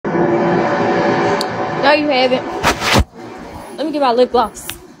No, you haven't. Let me get my lip gloss.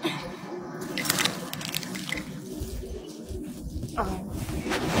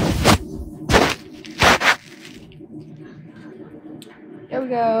 There we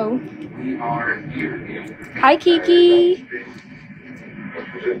go. Hi, Kiki.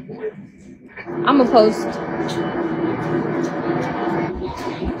 I'm a post.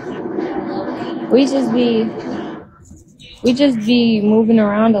 We just be moving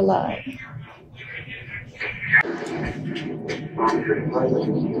around a lot.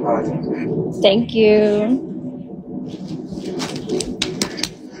 Thank you.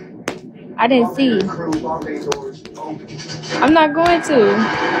 I didn't see. I'm not going to.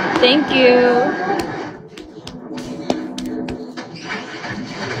 Thank you.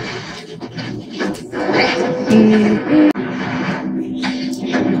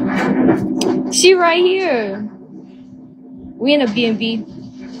 She right here. We in a B&B.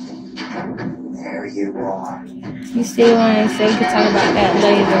 There you are. You still want to say we can talk about that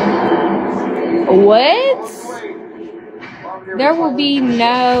later. What? There will be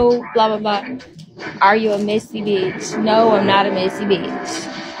no blah blah blah. Are you a messy bitch? No, I'm not a messy bitch.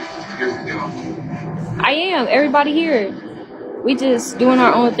 I am. Everybody here. We just doing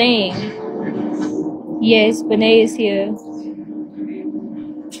our own thing. Yes, Benet is here.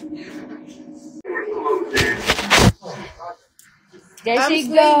 There she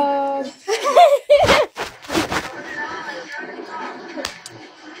goes.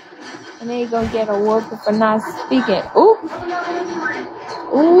 And then you gonna get a whooping for not speaking. Ooh.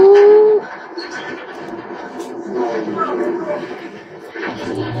 Ooh.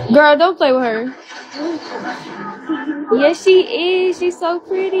 Girl, don't play with her. Yes, she is. She's so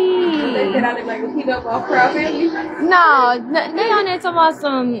pretty. They said I look like a peanut ball proud family. No, they on there talking about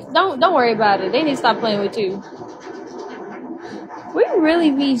some. Don't worry about it. They need to stop playing with you. We really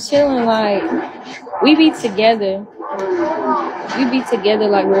be chilling like we be together. We be together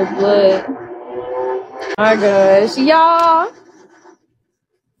like we're blood. Oh my gosh, y'all.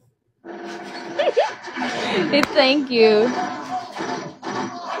 Thank you.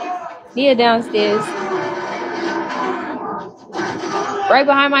 Nia downstairs. Right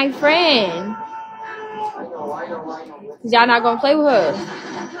behind my friend. Cause y'all not gonna play with her.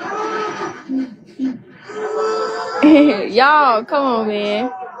 Y'all, come on,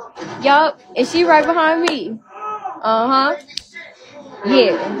 man. Yup, and she right behind me. Uh-huh.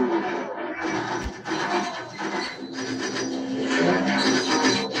 Yeah.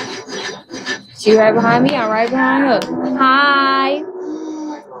 She right behind me, I'm right behind her. Hi.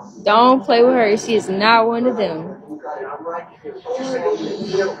 Don't play with her. She is not one of them.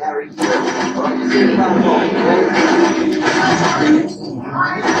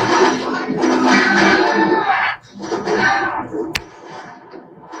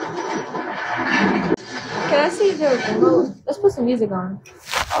 Can I see the remote? Let's put some music on.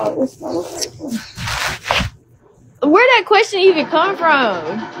 Oh, this where'd that question even come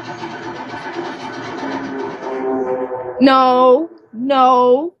from? No.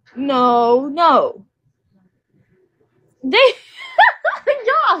 They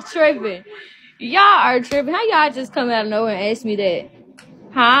y'all tripping. Y'all are tripping. How y'all just come out of nowhere and ask me that?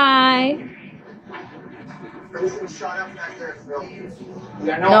 Hi.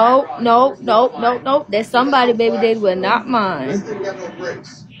 No. That's somebody, baby daddy, but not mine.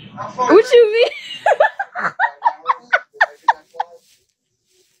 What you mean?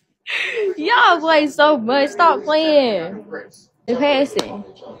 Y'all play so much. Stop playing. Passing.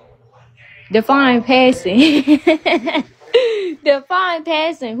 Define passing. Define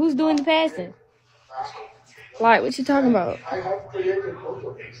passing. Who's doing the passing? Like, what you talking about?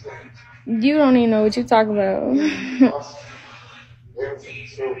 You don't even know what you talking about.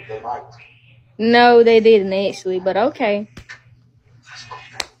 No, they didn't actually, but okay.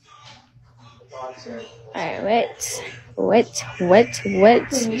 Alright, what? I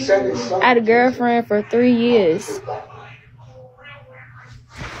had a girlfriend for 3 years.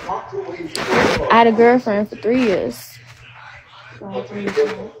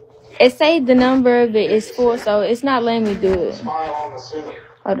 It said the number of it is 4, so it's not letting me do it.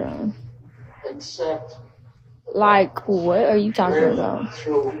 Hold on. Like, what are you talking about?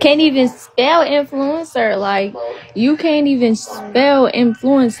 Can't even spell influencer. Like, you can't even spell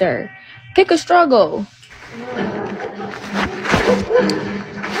influencer. Pick a struggle.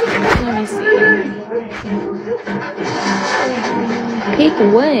 Let me see. Pick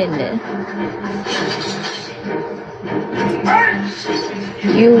one.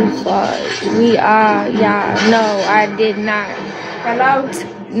 You thought we are, yeah. No, I did not. Hello?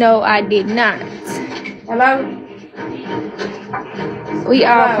 No, I did not. Hello? We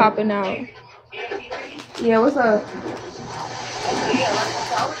are popping out. Yeah, what's up?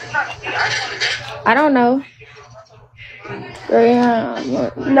 I don't know.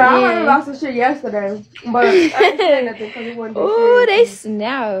 No, I heard about some shit yesterday, but I ain't saying nothing because it wasn't. Ooh, they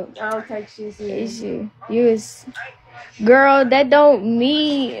snap. I don't take shit serious. You was, girl. That don't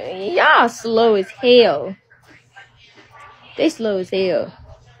mean y'all slow as hell. They slow as hell.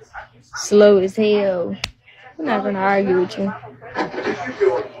 Slow as hell. I'm not gonna argue with you.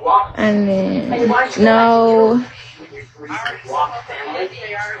 And then no.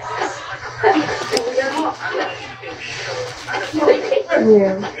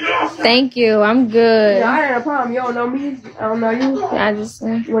 Yeah. Thank you. I'm good. Yeah, I ain't a problem. You don't know me. I don't know you. I just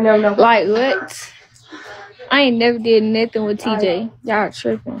we'll never know. Like what? I ain't never did nothing with TJ. Y'all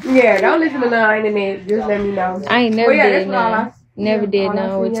tripping. Yeah, don't listen to none on the internet. Just let me know. I ain't never did none. Never did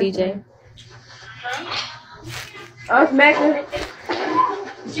none with TJ. I was smacking.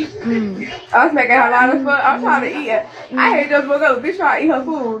 I was making her a lot of fun. I'm trying to eat it. I hate those book up. Bitch trying to eat her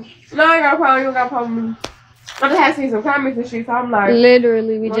food. No, I ain't got a problem. You don't got a problem with me. I just have seen some comments and shit, so I'm like,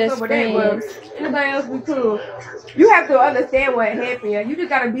 literally, we just friends. Anything else we cool. You have to understand what happened. You just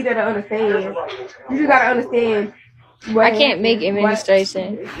gotta be there to understand. You just gotta understand. What I can't make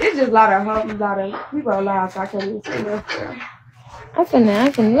administration. It's just a lot of people alive, so I can't even say that. I'm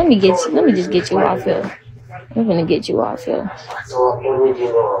finna. Let me just get you off here. I'm gonna get you off here.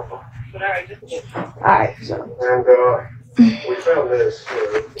 Alright, so. And we found this. We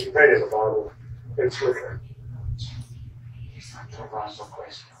painted the bottle. It's with her.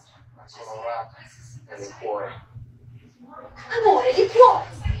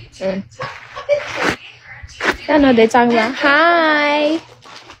 I know they're talking about hi.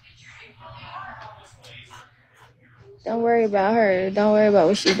 Don't worry about her. Don't worry about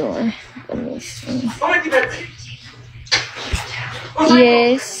what she's doing. Let me see.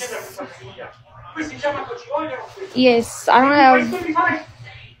 Yes. Yes, I don't have.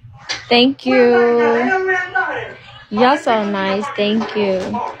 Thank you. Y'all so nice. Thank you.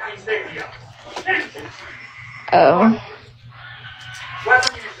 Oh.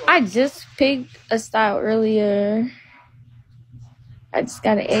 I just picked a style earlier. I just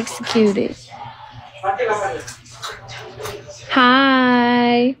gotta execute it.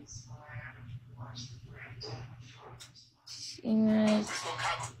 Hi.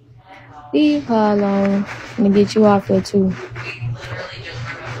 Leave her alone. I'm gonna get you off here too.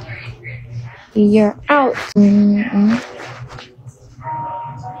 You're out.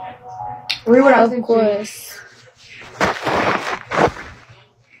 Of course.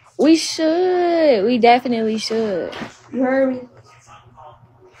 We should. We definitely should. You heard me?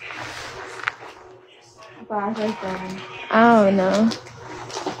 I don't know.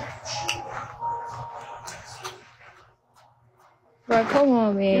 Bro, come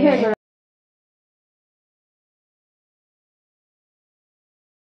on, man.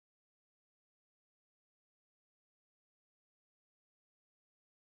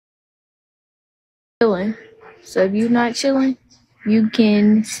 Chilling. So if you're not chilling, you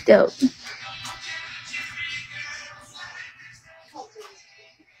can step.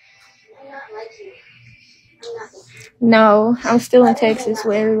 No, I'm still in Texas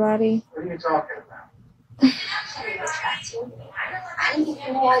with everybody. What are you talking about?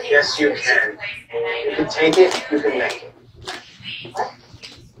 Yes, you can. You can take it, you can make it. You can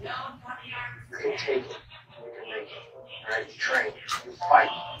take it, you can make it. Alright, you train, you fight.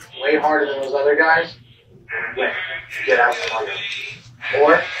 Way harder than those other guys, and you win. You get out from under.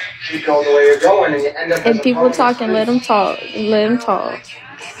 Or keep going the way you're going and you end up. If people talking, let them talk. Let them talk.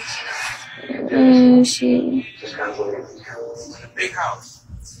 Shit. Just kind of believe it. Big house.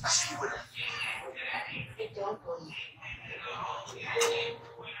 I see what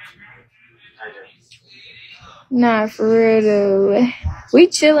Nah, for real though. We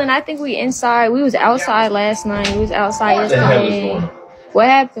chilling. I think we inside. We was outside last night. We was outside yesterday. What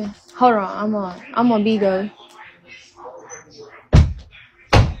happened? Hold on. I'm on Bigo.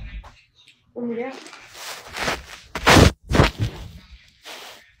 Yeah.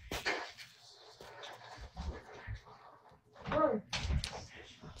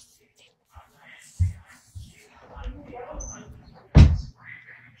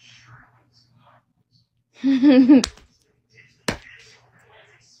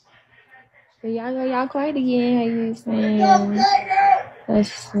 Y'all quiet again. How you saying?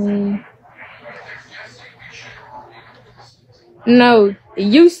 Let's see. No,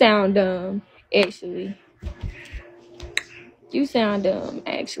 you sound dumb. Actually, you sound dumb.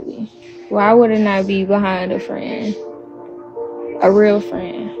 Actually, why would it not be behind a friend? A real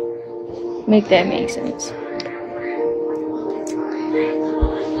friend. Make that make sense.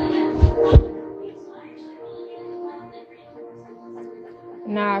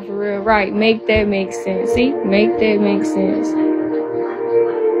 Nah, for real. Right. Make that make sense. See? Make that make sense.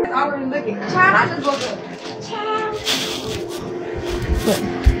 Already looking. Child, I just woke up. Child. What?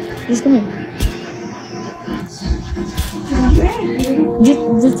 Just come here.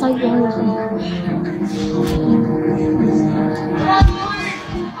 Just type your own.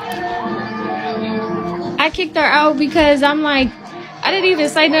 I kicked her out because I'm like, I didn't even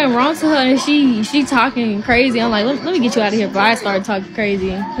say nothing wrong to her, and she talking crazy. I'm like, let me get you out of here. But I started talking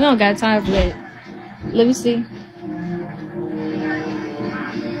crazy. We don't got time for that. Let me see.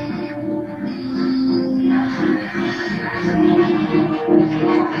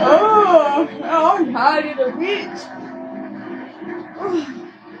 Oh, I'm tired of the bitch.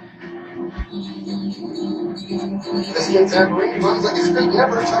 This kid's tambourine runs like his feet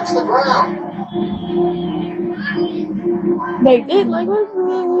never touch the ground. Like it, like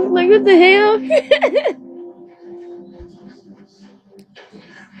what the hell?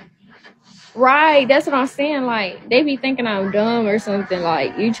 Right, that's what I'm saying. Like they be thinking I'm dumb or something.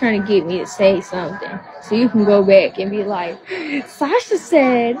 Like you trying to get me to say something so you can go back and be like, Sasha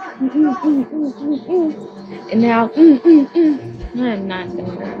said, and now I'm not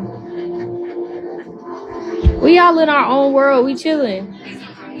doing that. We all in our own world. We chilling.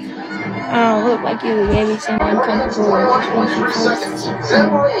 I don't look like you, baby. So I'm comfortable.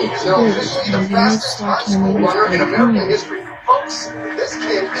 Tambourine is now officially the fastest five-school runner in American history. Folks, this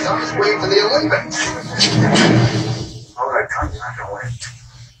kid is on his way to the Olympics. All right, time to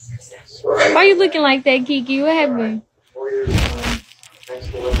win. Why you looking like that, Kiki? What happened?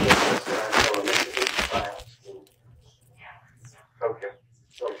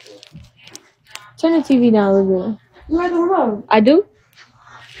 Turn the TV down a little bit. You like the remote? I do?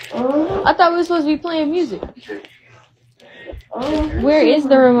 I thought we were supposed to be playing music. Where is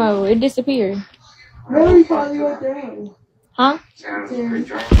the remote? It disappeared. Where you probably went there? Huh? You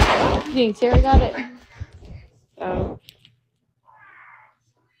think Terry got it? Oh.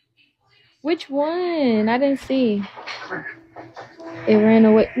 Which one? I didn't see. It ran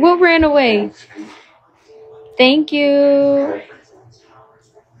away. What ran away? Thank you.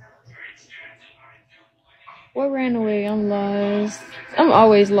 What ran away? I'm lost. I'm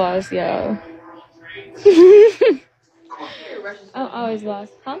always lost, y'all. I'm always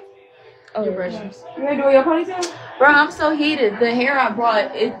lost. Huh? Oh, your brushes. You ain't doing your ponytail? Bro, I'm so heated. The hair I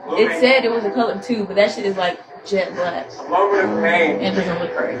brought, it said it was a color 2, but that shit is like jet black. A moment of pain. And it doesn't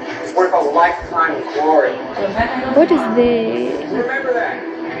look right. It's worth a lifetime of glory. What is this? Remember that.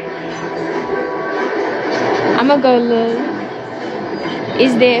 I'm gonna go look.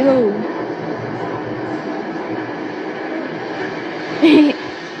 Is that who?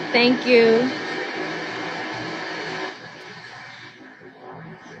 Thank you.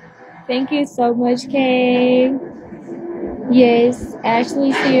 Thank you so much, Kay. Yes,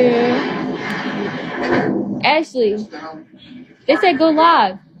 Ashley's here. Ashley, they said go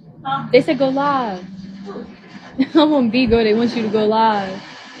live. They said go live. I'm on Bigo. They want you to go live.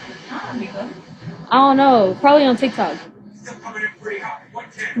 I don't know. Probably on TikTok.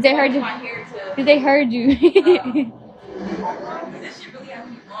 They heard you. Did they heard you?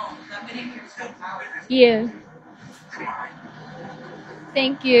 Yeah.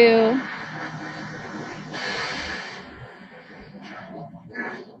 Thank you.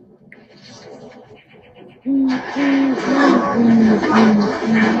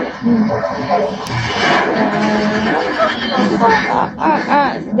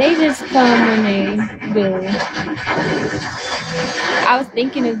 They just come when they do. I was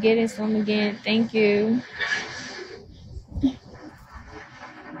thinking of getting some again. Thank you.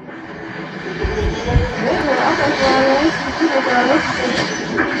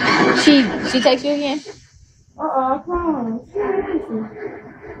 She texts you again?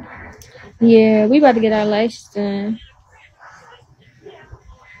 Yeah, we about to get our lashes done.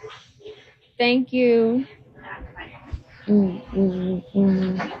 Thank you.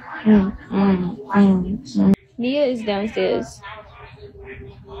 Nia is downstairs.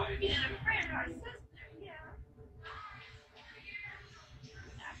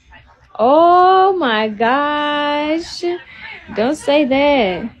 Oh my gosh. Don't say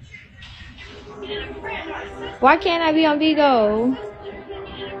that. Why can't I be on Bigo?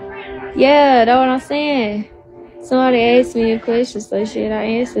 Yeah, that's what I'm saying. Somebody asked me a question, so shit, I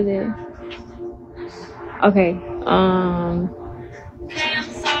answered it. Okay.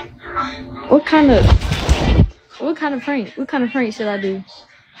 What kind of prank? What kind of prank should I do?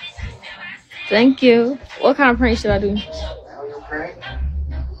 Thank you. What kind of prank should I do?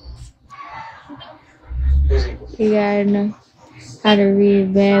 You gotta know how to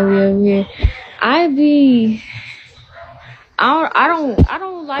read badly over here. I I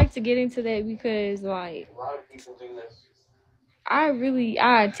don't like to get into that because like A lot of people do this.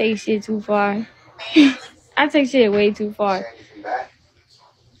 I take shit too far. I take shit way too far. Saying you come back.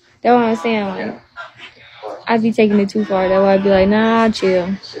 That's what I'm saying. Like I be taking it too far. That's why I be like, nah, chill.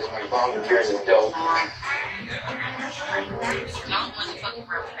 This is my volunteers is dope.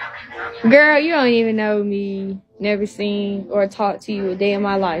 Girl, you don't even know me. Never seen or talked to you a day in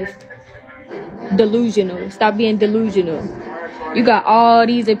my life. Delusional. Stop being delusional. You got all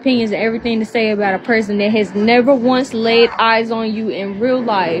these opinions and everything to say about a person that has never once laid eyes on you in real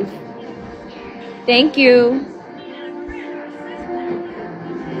life. Thank you.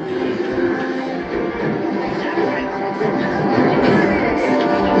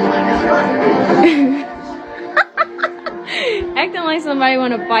 Acting like somebody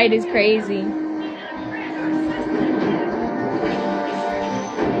want to fight is crazy.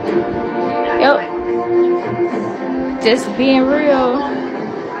 Yep. Just being real.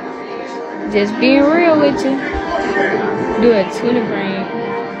 Just being real with you. Do a tuna brain.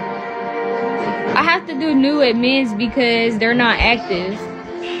 I have to do new admins because they're not active.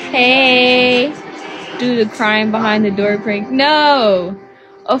 Hey. Do the crying behind the door prank. No.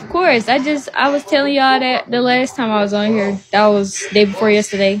 Of course. I was telling y'all that the last time I was on here. That was day before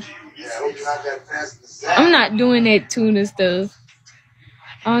yesterday. I'm not doing that tuna stuff.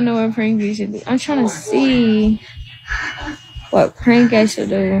 I don't know what prank we should do. I'm trying to see what prank I should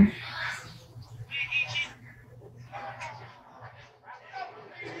do.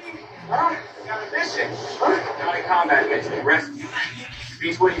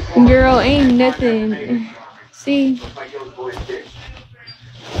 Girl, ain't nothing. See? I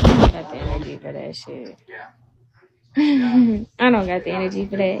don't got the energy for that shit. I don't got the energy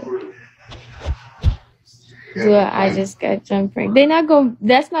for that. Well, I just got jump prank. They not gonna.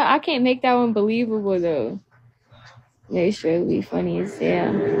 That's not. I can't make that one believable though. They should be funny as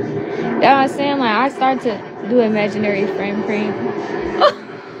hell. That's what I'm saying. Like I start to do imaginary friend prank.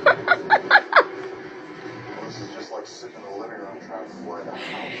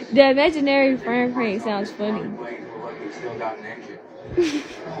 The imaginary friend prank sounds funny.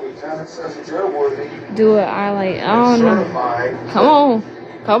 Do it. I don't know.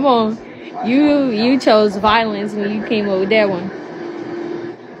 Come on. You chose violence when you came up with that one.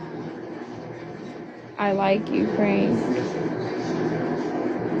 I like you, prank.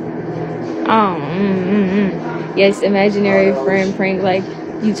 Yes, imaginary friend prank, like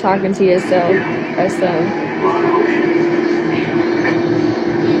you talking to yourself or something.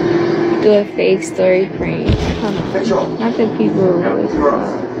 Do a fake story prank. Not the people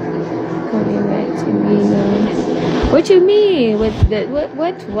coming back to me, no. What you mean? What?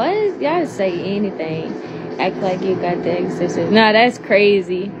 Y'all say anything. Act like you got the excessive. Nah, that's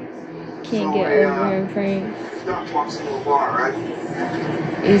crazy. Can't get over and prank.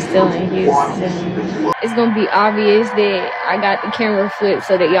 He's still in Houston. It's gonna be obvious that I got the camera flipped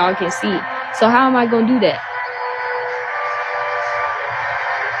so that y'all can see. So how am I gonna do that?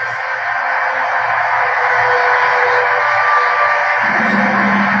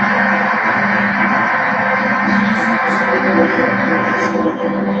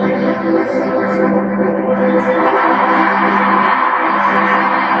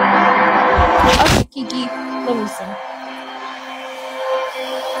 Okay, Kiki, let me see.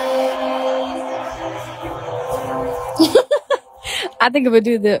 I think I'm gonna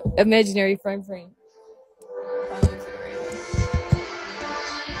do the imaginary frame.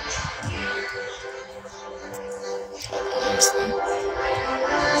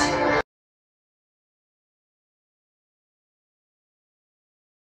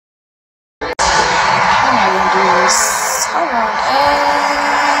 How am I gonna do this? Hold on.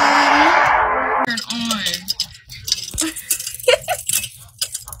 Turn on.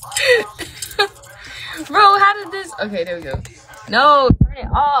 Bro, how did this? Okay, there we go. No, turn it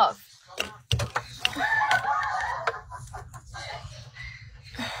off.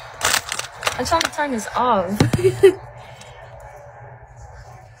 I'm trying to turn this off.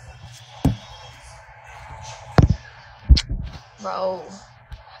 Bro,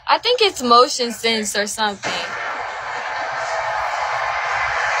 I think it's motion sense or something.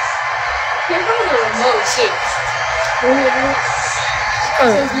 Here goes the remote shit.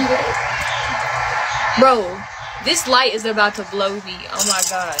 Bro, this light is about to blow me. Oh my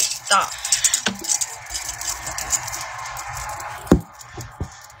god, stop.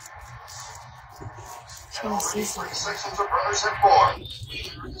 Sections of brothers and boys.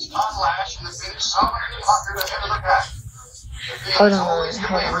 Tom Lash and the finish somewhere in pocket ahead of the pack. Hold on.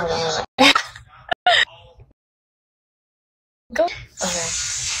 Go. Okay.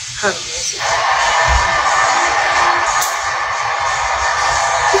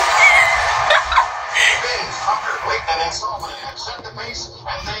 pace,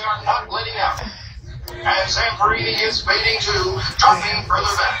 and they are not letting up. As Zamperini is fading to dropping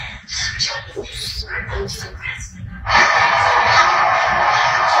further back.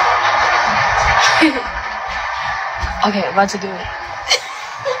 Okay, about to do it.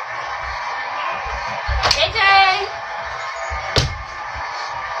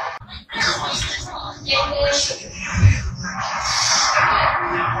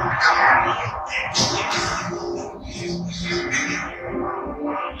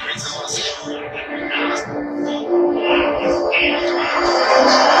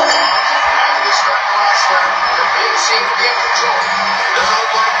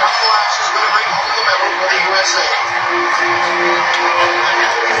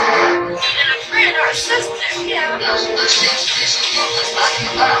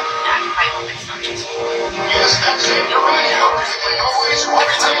 Yes, that's it. You're right. Always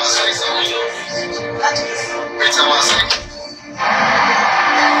every time I say something. Every time I say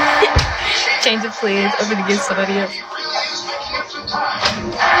Change of plans. I'm gonna get somebody else. he really is making up some time.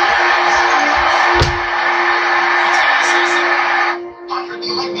 Under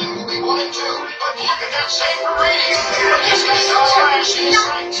the lightning will be 1 and 2, but look at that same Brady. He's got no she's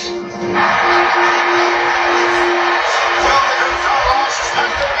right. Well, the foul loss is not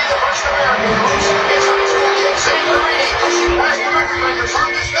going to be the first American folks. It's high school kid St. Brady. As the record makers on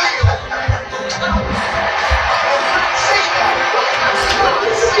this video.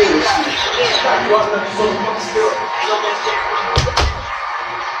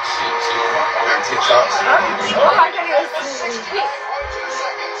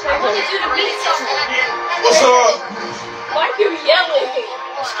 I wanted you to beat something. What's up? Why are you yelling?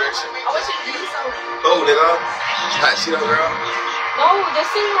 I'm stretching. I want you to beat something. Oh, nigga. Hot shit up, girl. No, they're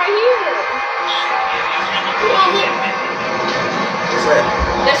sitting right here. What's that?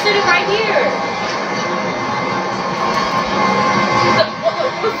 They're sitting right here.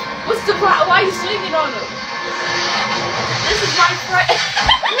 What's the problem? Why are you swinging on them? This is my friend.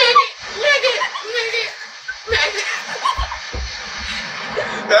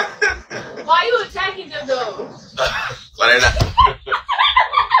 Why are you attacking them though? Why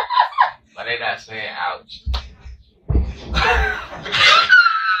they not saying ouch? What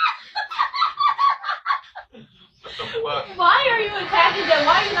the fuck? Why are you attacking them?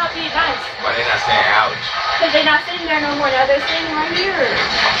 Why are you not being nice? Why they not saying ouch? Because they're not sitting there no more. Now they're sitting right here.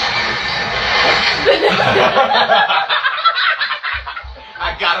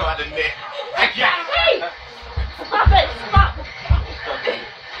 I got him out the net. I got him. Hey! Stop it! Stop!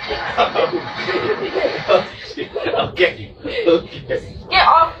 Okay. Get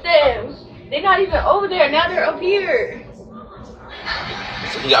off them! They're not even over there. Now they're up here.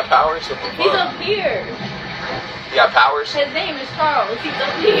 You got powers? He's up here. You got powers? His name is Charles. He's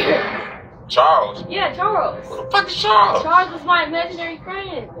up here. Charles? Yeah, Charles. What the fuck is Charles? Charles was my imaginary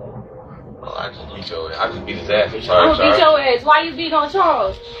friend. Oh, I just beat your ass. I just beat his ass. I'm I'm sorry, gonna beat your ass. Why you beating on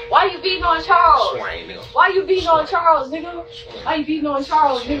Charles? Why you beating on Charles? Swing, nigga. Why you beating on Charles, nigga? Why you beating on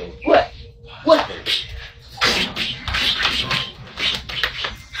Charles, nigga? What? What?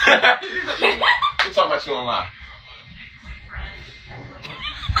 We're talking about you online.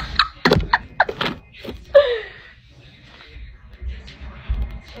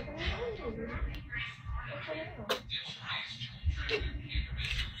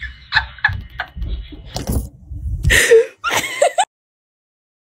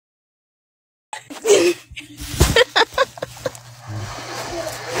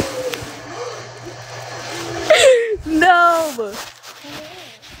 No.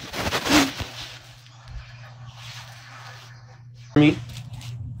 Me?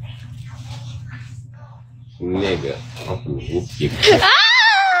 Nigga, I'm gonna whoop you.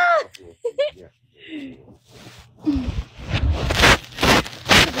 Ah!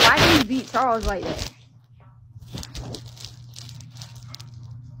 Why do you beat Charles like that?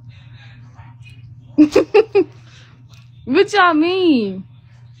 What y'all mean?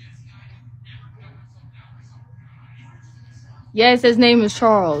 Yes, his name is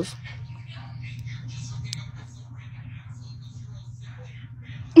Charles.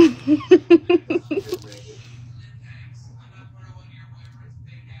 You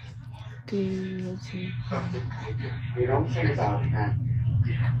don't think about it, man.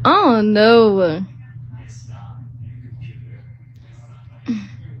 Oh no.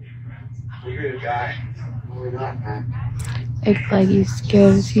 We're gonna die. We're not, man. Act like you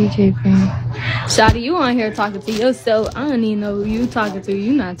scared of CJ fan. Shawty, you on here talking to yourself. I don't even know who you talking to.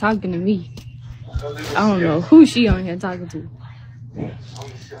 You not talking to me. I don't know who she on here talking to. We're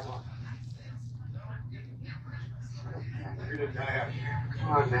gonna die out here. Come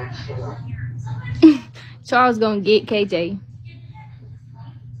on, man. Shut up. Charles gonna get KJ.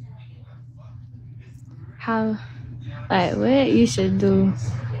 how, like, what you should do?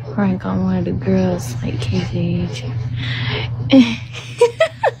 Prank on one of the girls, like KJH.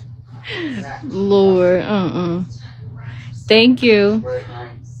 Lord, Thank you.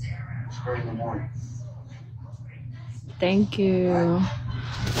 Thank you.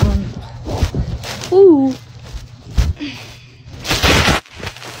 Ooh.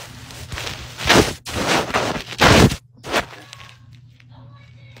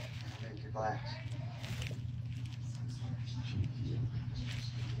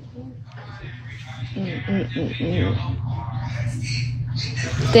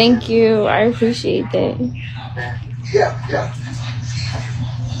 Thank you. I appreciate that. Yeah.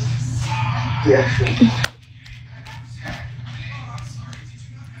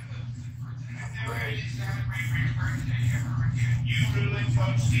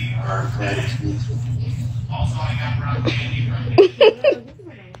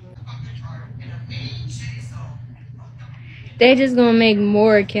 They just gonna make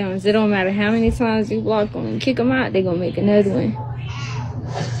more accounts. It don't matter how many times you block them and kick them out. They gonna make another one.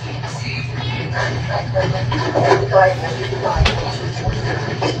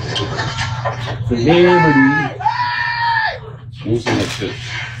 Celebrity. Who's in that shit?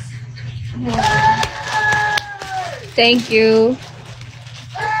 Thank you.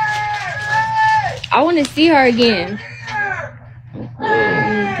 I want to see her again.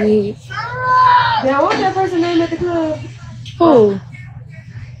 Now, what's that person's name at the club? Who?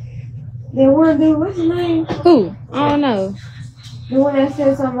 That one dude, what's his name? Who? I don't know. The one that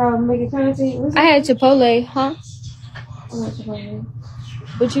said something about making content. What's I had Chipotle, huh? I want Chipotle.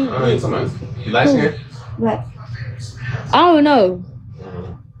 But you? Light skin? Black. I don't know.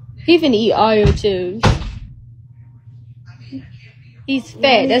 He finna eat all your chips. He's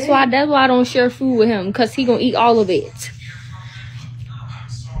fat. That's why I don't share food with him, cause he gonna eat all of it.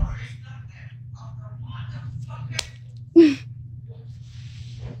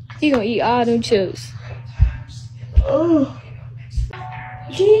 He gonna eat all them chips. Oh.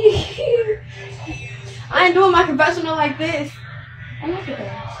 I ain't doing my confessional like this. I like it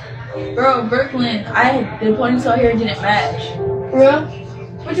though. Girl, Brooklyn, the ponytail hair didn't match. Real?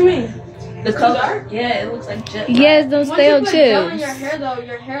 What you mean? The color? Yeah, it looks like jet. Yes, them stale Once you put gel in chips. your hair though,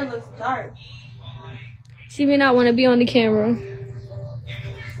 your hair looks dark. She may not want to be on the camera.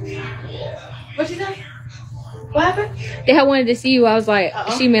 What you say? What happened? They had wanted to see you. I was like,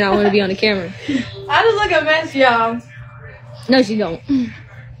 she may not want to be on the camera. I just look a mess, y'all. No, she don't.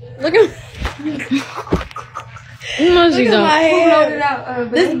 Look at No, she my don't. hair. Out,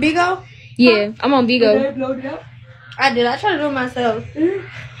 this is Bigo? Yeah, I'm on Bigo. They blowed it out? I did. I tried to do it myself.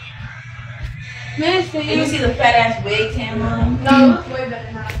 Man, Did you see the fat ass wig Tam on? No, it looks way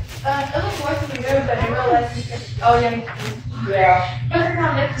better now. It looks worse than me, but in real life, oh yeah.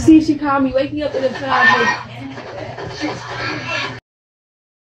 See, she called me. Wake me up in the cloud.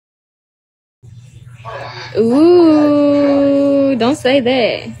 Ooh, don't say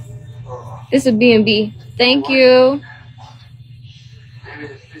that. This is B&B. Thank you.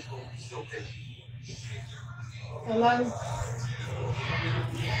 Hello.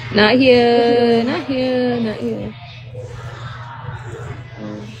 Not here. Not here. Not here.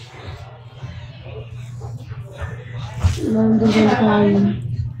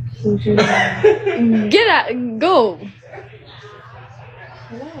 Get out. Go.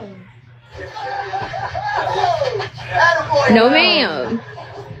 No, ma'am.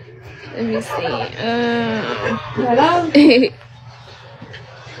 Let me see. Hello?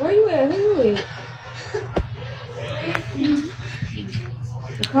 Where you at? Who you with?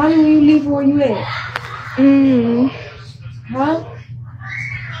 Call me when you leave. Where you at? Huh?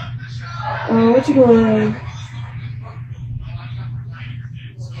 What you doing?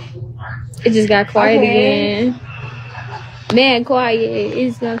 It just got quiet again. Man, quiet. It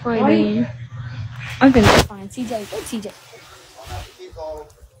just got quiet again. I'm finna find TJ. Go TJ.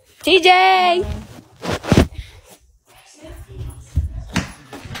 TJ!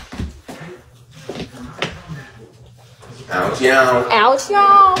 Ouch, y'all. Ouch,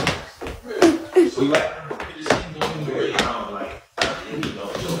 y'all.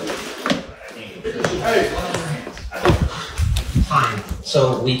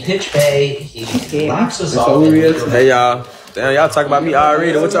 So we pitch Bay. He knocks us off. Hey, y'all. Damn, y'all talk about me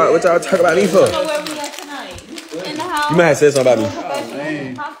already. What y'all talk about me for? You might have said something about me.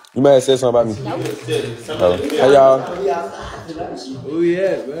 You might have said something about me. Oh. Hey, y'all. Oh,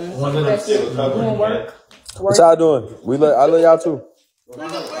 yeah, man. What y'all doing? I love y'all too.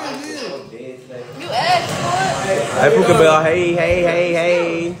 You asked for it. Hey, Puka Bell.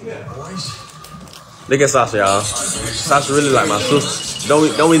 Hey. Look at Sasha, y'all. Sasha really like my sister.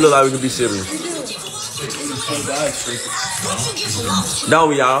 Don't we look like we could be siblings? Don't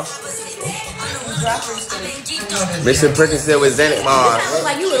we, y'all? Mr. Perkins with Xanax bars.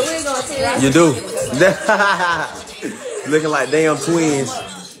 Like you would really gonna say that. You do. Looking like damn twins.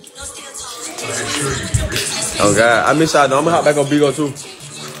 Oh God, I miss y'all though. I'm gonna hop back on Bigo too.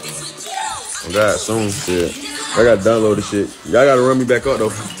 Oh God, soon. Shit. I gotta download the shit. Y'all gotta run me back up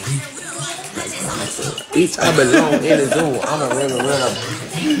though. Each I belong in the zoo. I'm a run up.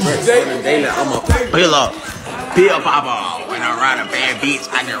 I'm a pill popper. When I ride a bad beach,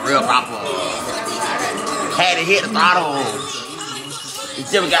 I get real popper. Had to hit the throttle. You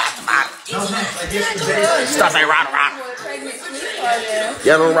still got the bottom. Stuff ain't rock.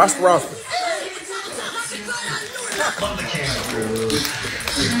 Yeah, no roster.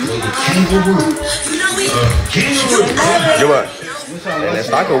 Get what? And it's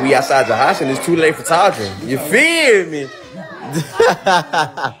like we outside the house and it's too late for talking. You feel me?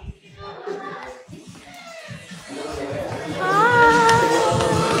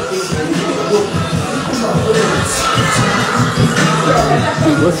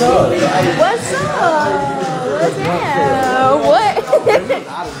 What's up? What's up? What's up? What?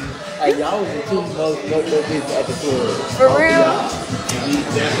 Hey, y'all was the two most bitches at the club. For real?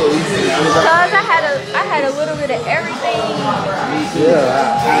 Cause I had a little bit of everything.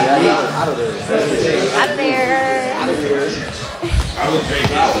 Yeah, out of there. Out there.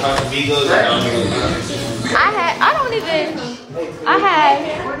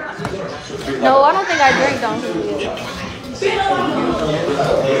 No, I don't think I drank on here.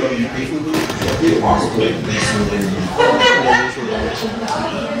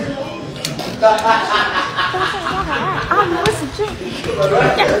 I'm what's a drink?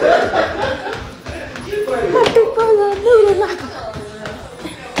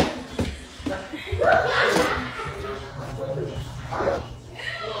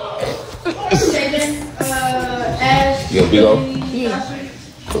 Yo, Bigo? Yeah.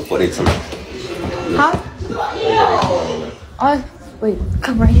 What they tell me? Huh? Oh, wait,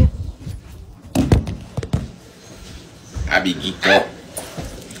 come right here. I be geeked up.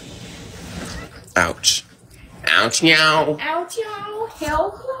 Ouch. Ouch, y'all. Ouch, y'all.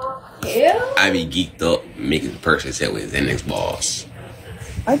 Hell. I be geeked up making purchase here with Xanax balls.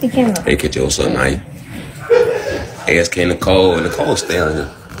 I think camera. Hey, catch you what's up, night. ASK Nicole, and Nicole stay on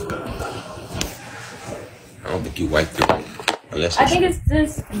here. I don't think you wiped it. Unless I think it's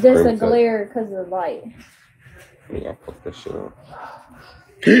just a glare because of the light. Yeah, I fucked that shit up.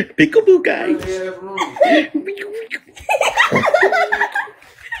 Peekaboo, guys.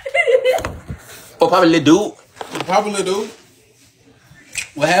 Oh, Papa, little dude. Papa, little dude.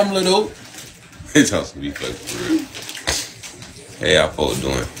 What happened, little dude? It's awesome to be fucking for real. Hey, how folks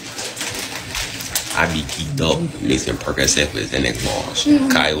doing? I be geeked up mixing Percocet with Xanax balls.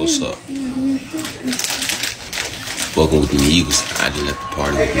 Kai, what's up? Fucking with the Eagles. I just left the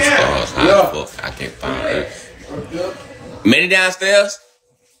party with the stars. High as fuck. I can't find her. Made it downstairs?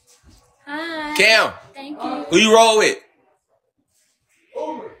 Hi. Cam. Thank you. Who you roll with?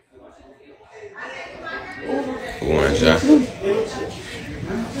 One shot.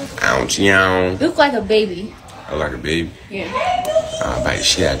 Ouch, yow. Look like a baby. I like a baby. Yeah. I'll bite the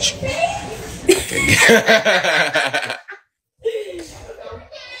shit out you.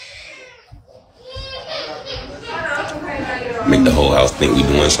 Make the whole house think we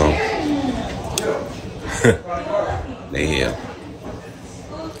doing something. They here.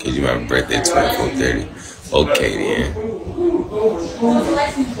 Cause you my birthday 24:30. Okay then.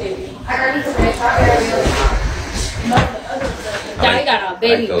 Now you got a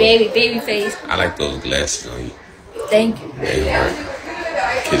baby face. I like those glasses on you. Thank you. They work.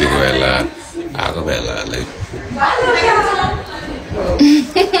 Kid, you go back live. I'll go back live later.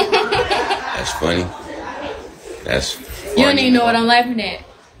 That's funny. That's funny. You don't even know what I'm laughing at.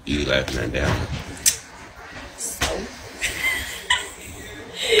 You laughing at that one.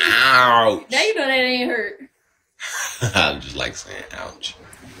 Ouch. Now you know that ain't hurt. I just like saying ouch.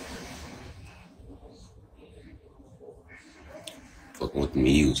 Fucking with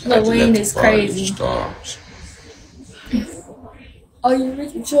me. Lil Wayne is crazy. Stars. Oh, you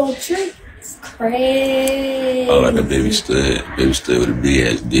making your trick? It's crazy. Oh, like a baby stud. Baby stud with a big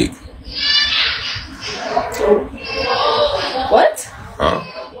ass dick. What? Huh?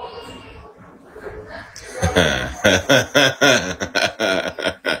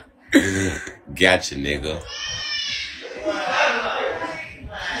 Gotcha, nigga.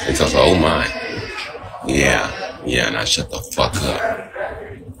 It's also, oh my. Yeah. Yeah, now shut the fuck up.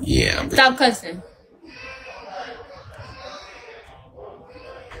 Yeah. Stop cussing.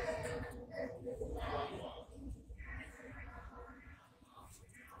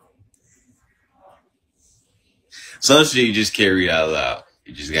 Some shit you just can't read out loud.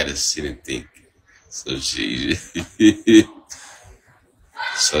 You just gotta sit and think. Some shit you just,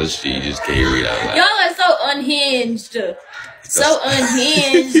 some shit you just can't read out loud. Y'all are so unhinged. So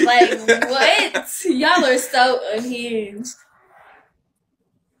unhinged. Like, what? Y'all are so unhinged.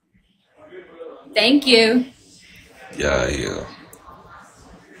 Thank you. Yeah.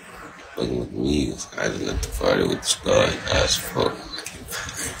 Fucking with me, I just left the party with the squad. As fuck.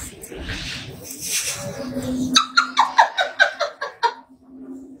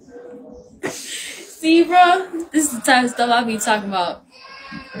 See, bro? This is the type of stuff I be talking about.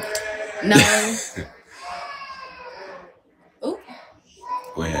 No. Ooh.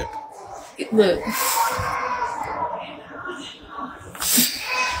 What happened? Look.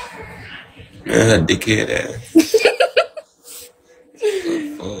 Man, dickhead ass.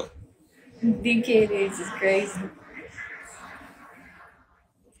 Fuck. Dickhead is crazy.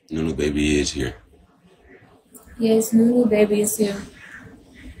 Nunu baby is here. Yes, Nunu baby is here.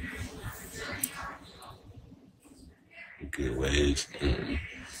 Good ways.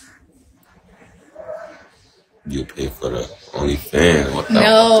 You'll pay for the OnlyFans. What the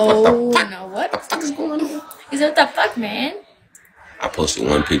what the fuck is going on? Is what the fuck, man? I posted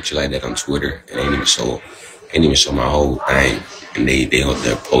one picture like that on Twitter, and they ain't even show my whole thing. And they up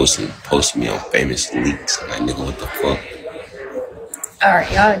there posting me on famous leaks. I'm like, nigga, what the fuck?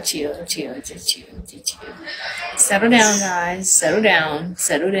 Alright, y'all chill. Settle down, guys. Settle down.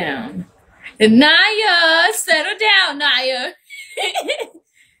 Naya, settle down, Naya.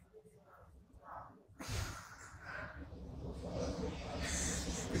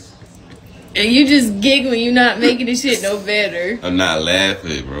 And you just giggling, you're not making this shit no better. I'm not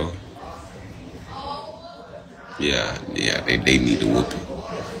laughing, bro. Yeah, they need to whoop it.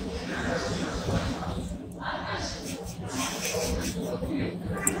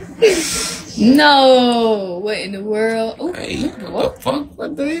 No, what in the world? Ooh, hey, what the fuck?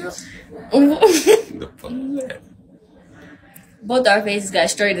 What the hell? What the fuck is that? Both our faces got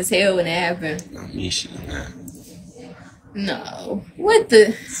straight as hell when it happened. I mean, shit, nah. No. What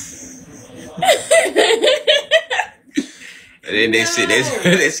the? And then they said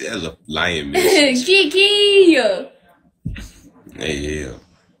that's a lion message. Kiki. Hey, yeah.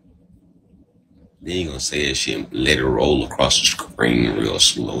 They ain't gonna say that shit and let it roll across the screen real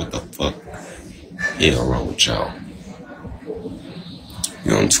slow. What the fuck? Hell wrong with y'all?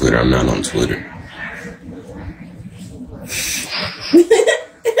 You on Twitter? I'm not on Twitter.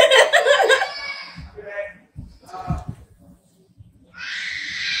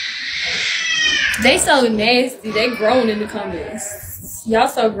 They so nasty. They grown in the comments. Y'all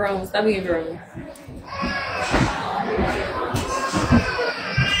so grown. Stop being grown.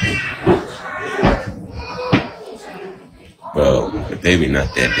 Bro, the baby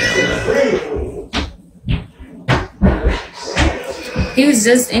not that damn loud. He was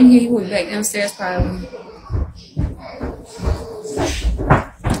just in here. He went back downstairs probably.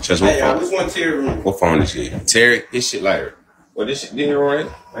 Just what phone is it? Terry, this shit like what this shit here right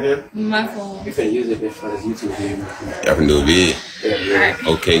here? My phone. You can use it for this YouTube video. Y'all can do a vid. Yeah.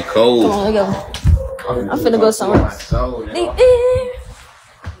 Okay, cool. Come on, let's go. I'm finna go somewhere. As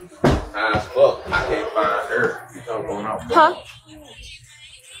fuck, I can't find her. Huh?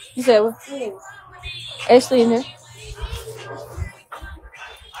 You said what? Ashley in there.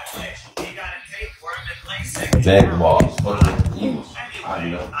 Jack Balls. I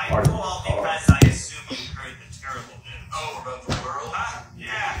know because I assume you heard the terrible news. Oh, about the world?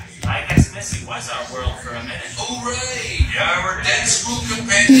 Yeah. I guess Missy was our world for a minute. Oh, right. Yeah, our dead school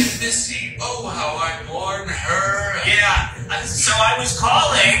companion Missy. Oh, how I mourn her. Yeah. So I was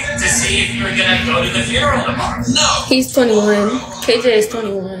calling to see if you were going to go to the funeral tomorrow. No. He's 21. KJ is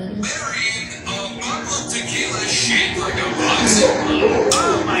 21. Marrying a bottle of tequila shaped like a box.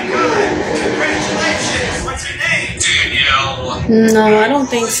 Oh, my God. Congratulations. What's your name? Danielle. No, I don't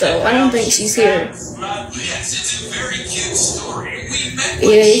think so. I don't think she's here. Yes, it's a very cute story. We met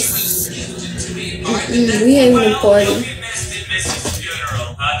Yes. We ain't even party. we missed it, Mrs.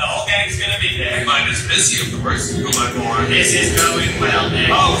 Funeral. The whole gang's gonna be there. Minus Missy, of course. Who am I born? This is going well, Nick.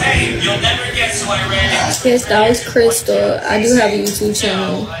 Oh, hey, you'll never guess who I ran into. Yes, that was Crystal. I do have a YouTube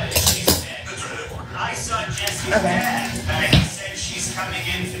channel. I saw Jessica. Okay. He said she's coming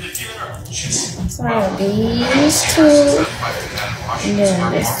in for the funeral. So these two. And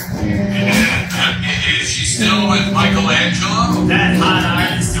then this one. Is she still with Michelangelo? That hot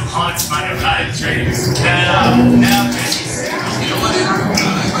artist who haunts my erotic dreams. Now she's you know what? I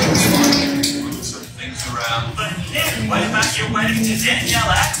might move some things around. But Nick, what about your wedding to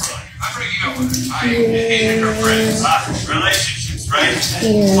Danielle Aykroyd? I'm breaking up with her. I hated her friends. Relationships, right?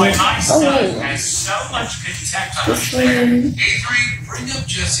 Yeah. Boy, my son has so so much good tech on A3, bring up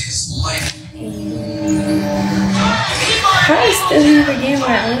Jesse's life. I still even get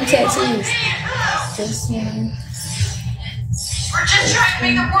my own tattoos. Just We're just trying to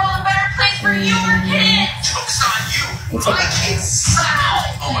make the world a better place for you and kids. Joke's on you. Like it's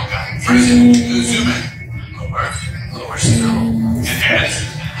Sal. Oh my God. Freezing. Zoom in. Lower still.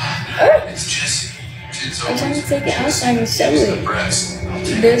 And it's Jesse. I'm trying to take it outside and show it.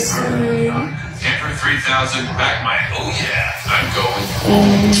 This one. Camper 3000, back my. Oh yeah, I'm going.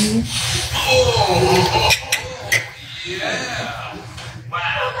 Oh yeah.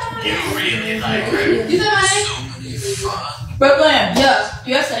 Wow. You really like her. You know what? So many fun. Brooklyn, yeah. Do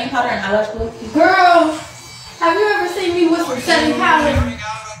you have setting powder and eyelash glue? Girl, have you ever seen me with some setting powder?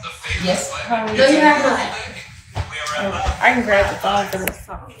 Yes. Do you have that? I can grab the phone for this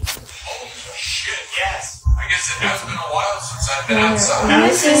song. Shit, yes. I guess it has been a while since I've been outside.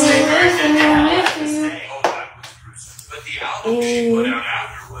 But the album she put out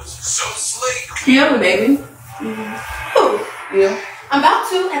after was so slick. Yeah, baby. Yeah. I'm about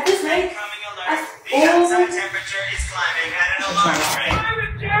to at this rate. The outside temperature is climbing at an alarming rate.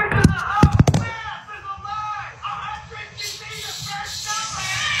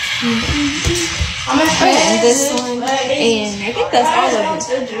 And this one, and I think that's all of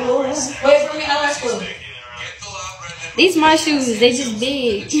it. Wait for me, eyelash glue. These my shoes, they just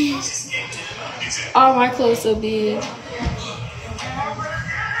big. All my clothes so big.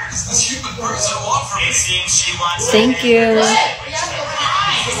 Thank you.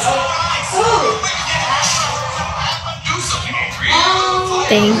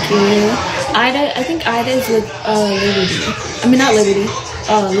 Thank you. Ida, I think Ida is with Liberty. I mean not Liberty.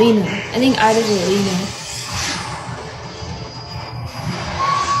 Lena. I think Ida's with Lena.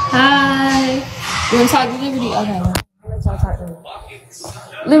 Hi. You want to talk to Liberty? Okay. Let's all talk to her.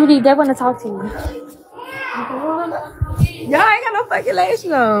 Liberty, they want to talk to you. Y'all ain't got no fucking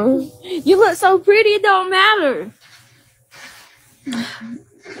lashes on. You look so pretty, it don't matter.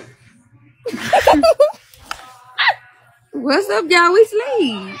 What's up, y'all? We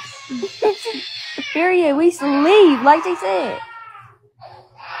sleep. Period. We sleep, like they said.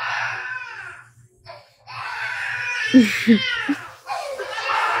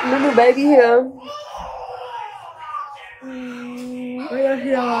 Little baby here. We're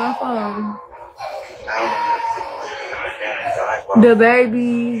here on our phone. The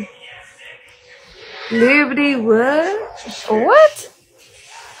baby. Liberty, what? What?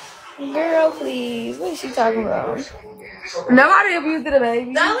 Girl, please. What is she talking about? Nobody abused the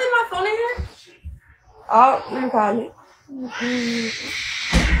baby. Did I leave my phone in here? Oh, let me call it.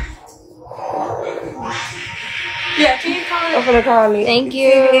 Yeah, can you call it? I'm gonna call it. Thank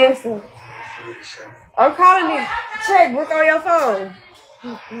you. I'm calling it. Check, look on your phone.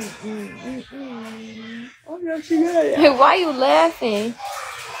 Oh, yeah, she got it. Hey, why you laughing?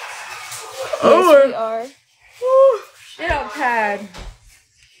 Yes, we are. Shit, I'm tired.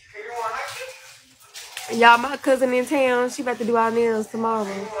 Y'all, my cousin in town. She about to do our nails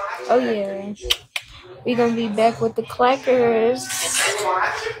tomorrow. Oh, yeah. We gonna be back with the clackers.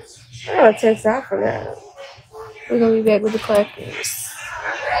 I gotta text out for that. We're gonna be back with the clackers.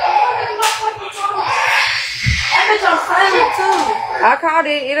 That bitch on silent too. I called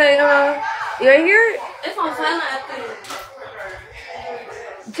it. It ain't, you ain't hear it? It's on silent, I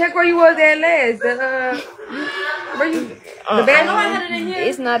think. Check where you was at last. Where you? The I bed? know I had it in here.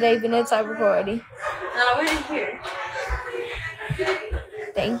 It's not even that type of party. No, we're in here.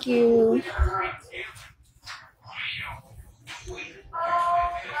 Thank you.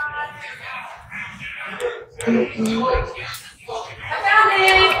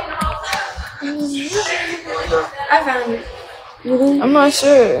 I found it. Really? I'm not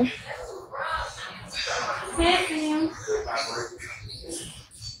sure.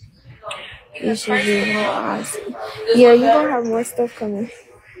 You should be more awesome. Yeah, you gonna have more stuff coming.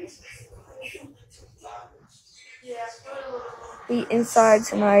 We inside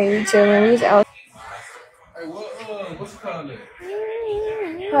tonight. We chilling. We was out. Hey, what's the call that?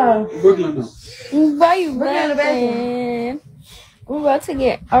 Huh? Brooklyn though. Why you laughing? We're about to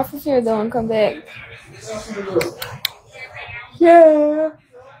get off of here though and come back. Yeah.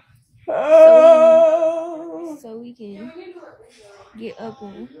 So we can get up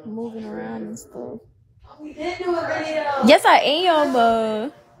and moving around and stuff. We did do a video. Yes, I am.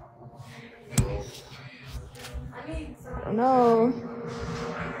 No.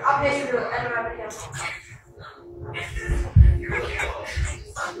 I'll pay you to end my video.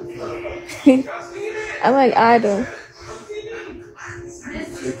 I like Ida.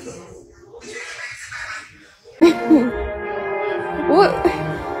 What?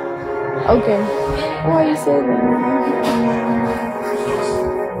 Okay. Why you say that?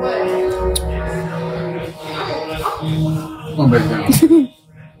 Come back down.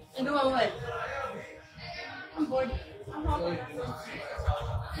 And doing what? I'm bored.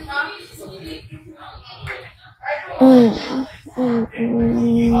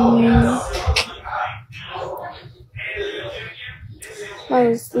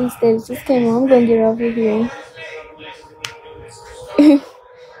 My sleep stage just came on. I'm gonna get off of here.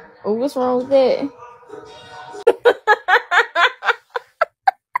 Oh, what's wrong with that?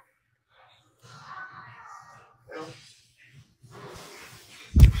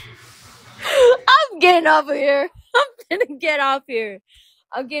 I'm getting off of here. I'm gonna get off here.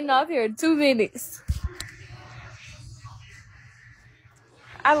 I'm getting off here in 2 minutes.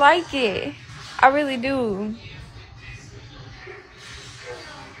 I like it. I really do.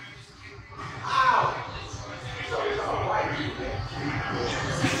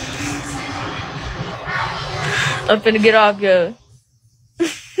 I'm finna get off here.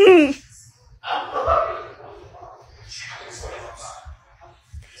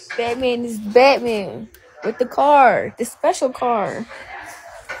 Batman is Batman with the car, the special car.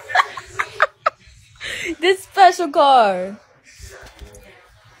 This special car.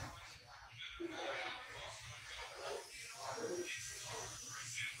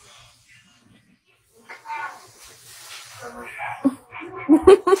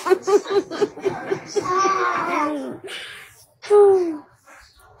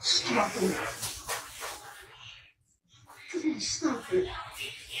 Stop it. Stop it.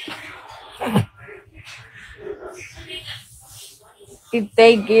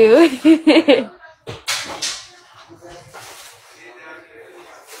 Thank you.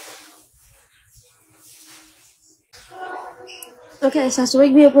 Okay, Sasha,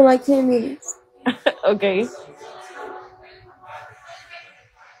 wake me up in like 10 minutes. Okay.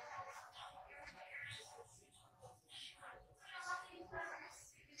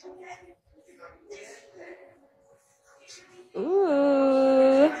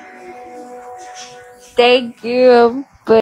 Ooh. Thank you.